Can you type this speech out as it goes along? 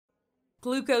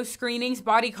Glucose screenings,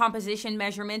 body composition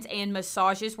measurements, and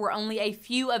massages were only a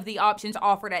few of the options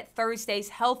offered at Thursday's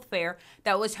health fair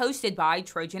that was hosted by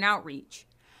Trojan Outreach.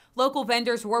 Local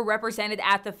vendors were represented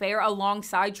at the fair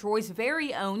alongside Troy's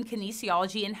very own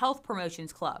Kinesiology and Health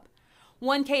Promotions Club.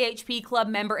 One KHP club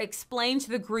member explains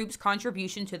the group's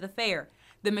contribution to the fair,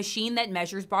 the machine that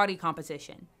measures body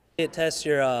composition. It tests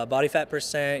your body fat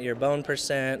percent, your bone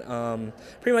percent,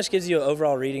 pretty much gives you an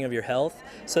overall reading of your health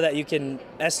so that you can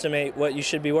estimate what you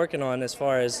should be working on as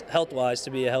far as health-wise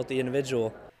to be a healthy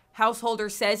individual. Householder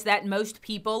says that most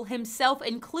people, himself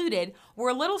included, were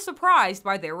a little surprised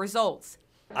by their results.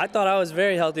 I thought I was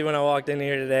very healthy when I walked in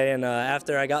here today, and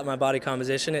after I got my body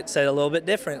composition, it said a little bit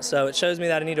different. So it shows me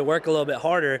that I need to work a little bit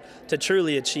harder to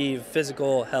truly achieve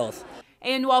physical health.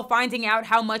 And while finding out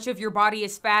how much of your body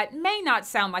is fat may not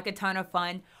sound like a ton of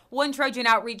fun, one Trojan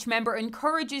Outreach member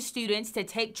encourages students to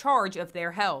take charge of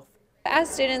their health.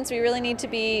 As students, we really need to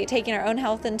be taking our own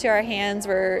health into our hands.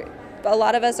 A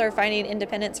lot of us are finding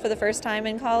independence for the first time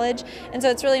in college, and so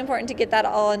it's really important to get that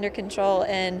all under control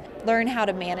and learn how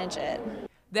to manage it.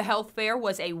 The health fair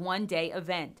was a one-day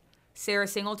event. Sarah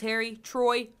Singleterry,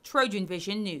 Troy,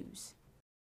 TrojanVision News.